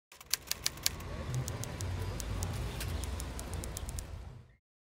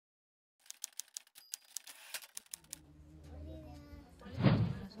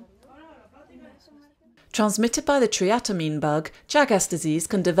Transmitted by the triatomine bug, Chagas disease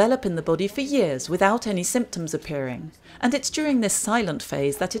can develop in the body for years without any symptoms appearing, and it's during this silent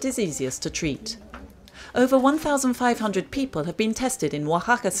phase that it is easiest to treat. Over 1,500 people have been tested in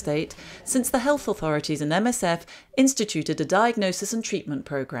Oaxaca State since the health authorities and MSF instituted a diagnosis and treatment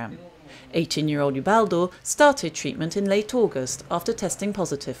program. 18-year-old Ubaldo started treatment in late August after testing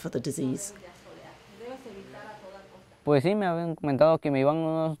positive for the disease. They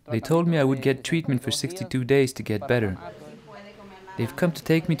told me I would get treatment for 62 days to get better. They've come to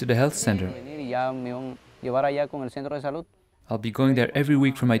take me to the health center. I'll be going there every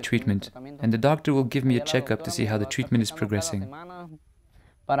week for my treatment, and the doctor will give me a checkup to see how the treatment is progressing.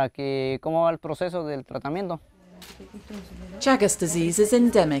 Chagas disease is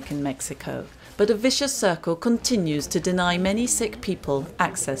endemic in Mexico, but a vicious circle continues to deny many sick people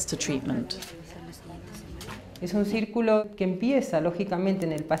access to treatment. The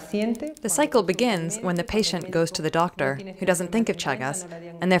cycle begins when the patient goes to the doctor, who doesn't think of Chagas,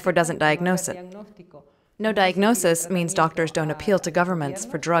 and therefore doesn't diagnose it. No diagnosis means doctors don't appeal to governments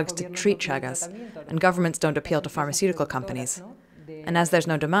for drugs to treat Chagas, and governments don't appeal to pharmaceutical companies. And as there's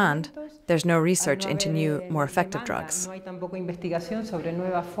no demand, there's no research into new, more effective drugs.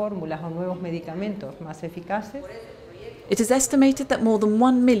 It is estimated that more than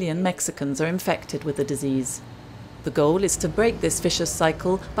 1 million Mexicans are infected with the disease. The goal is to break this vicious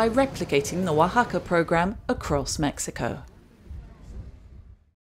cycle by replicating the Oaxaca program across Mexico.